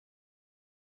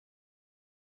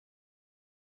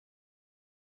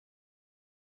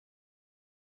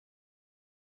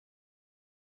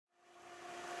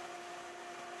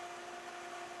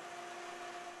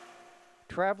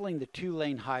Traveling the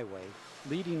two-lane highway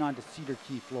leading onto Cedar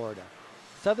Key, Florida,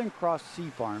 Southern Cross Sea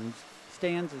Farms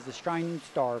stands as a shining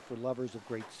star for lovers of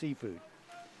great seafood.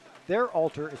 Their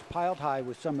altar is piled high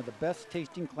with some of the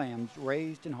best-tasting clams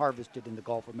raised and harvested in the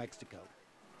Gulf of Mexico.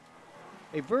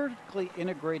 A vertically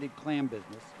integrated clam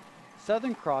business,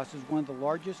 Southern Cross is one of the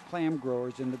largest clam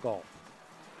growers in the Gulf.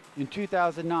 In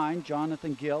 2009,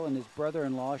 Jonathan Gill and his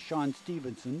brother-in-law, Sean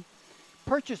Stevenson,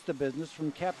 purchased the business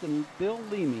from Captain Bill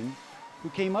Leeming, who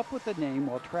came up with the name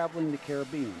while traveling the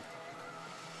Caribbean.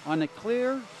 On a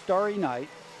clear, starry night,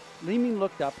 Leeming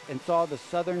looked up and saw the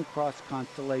Southern Cross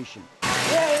constellation.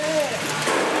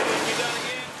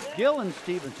 Gill and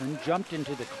Stevenson jumped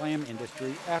into the clam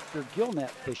industry after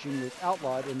gillnet fishing was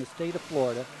outlawed in the state of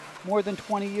Florida more than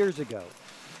 20 years ago,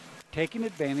 taking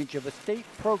advantage of a state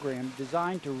program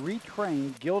designed to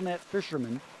retrain gillnet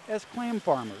fishermen as clam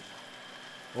farmers.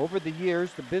 Over the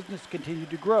years, the business continued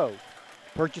to grow,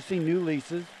 purchasing new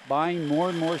leases, buying more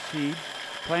and more seeds,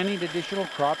 planting additional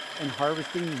crops, and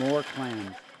harvesting more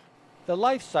clams. The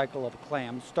life cycle of a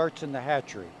clam starts in the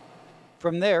hatchery.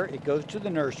 From there, it goes to the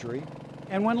nursery,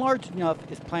 and when large enough,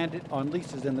 is planted on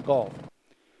leases in the Gulf.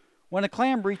 When a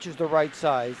clam reaches the right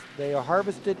size, they are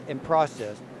harvested and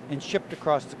processed and shipped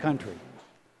across the country.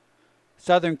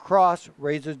 Southern Cross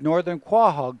raises northern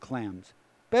quahog clams,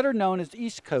 better known as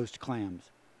East Coast clams.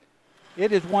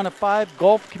 It is one of 5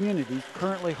 Gulf communities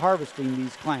currently harvesting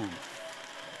these clams.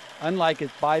 Unlike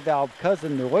its bivalve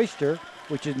cousin, the oyster,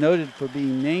 which is noted for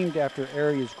being named after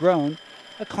areas grown,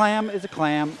 a clam is a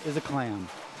clam is a clam.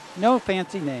 No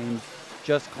fancy names,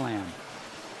 just clam.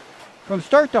 From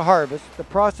start to harvest, the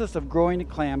process of growing a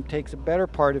clam takes a better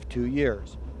part of 2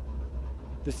 years.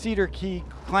 The Cedar Key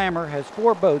clammer has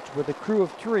 4 boats with a crew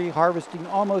of 3 harvesting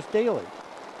almost daily.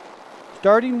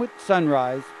 Starting with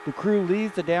sunrise, the crew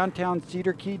leaves the downtown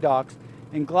Cedar Key docks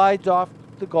and glides off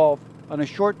the Gulf on a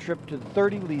short trip to the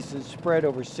 30 leases spread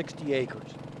over 60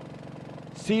 acres.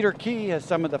 Cedar Key has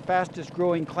some of the fastest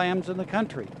growing clams in the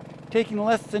country, taking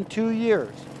less than 2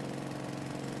 years.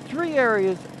 3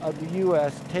 areas of the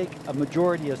U.S. take a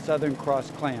majority of Southern Cross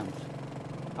clams.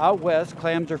 Out west,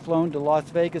 clams are flown to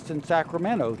Las Vegas and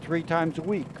Sacramento 3 times a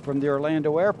week from the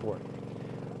Orlando airport.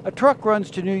 A truck runs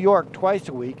to New York twice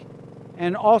a week,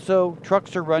 and also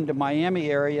trucks are run to Miami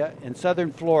area and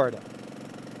southern Florida.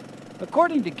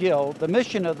 According to Gill, the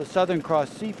mission of the Southern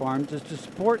Cross Sea Farms is to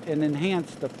support and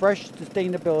enhance the fresh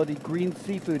sustainability green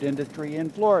seafood industry in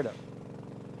Florida.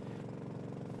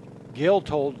 Gill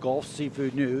told Gulf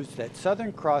Seafood News that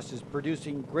Southern Cross is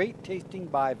producing great tasting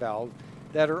bivalves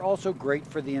that are also great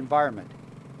for the environment.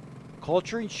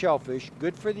 Culturing shellfish,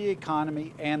 good for the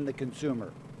economy and the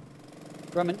consumer.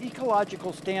 From an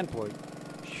ecological standpoint,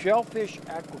 shellfish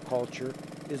aquaculture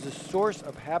is a source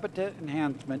of habitat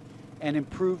enhancement and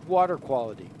improved water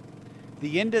quality.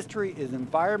 The industry is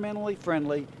environmentally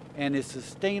friendly and is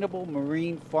sustainable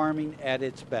marine farming at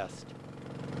its best.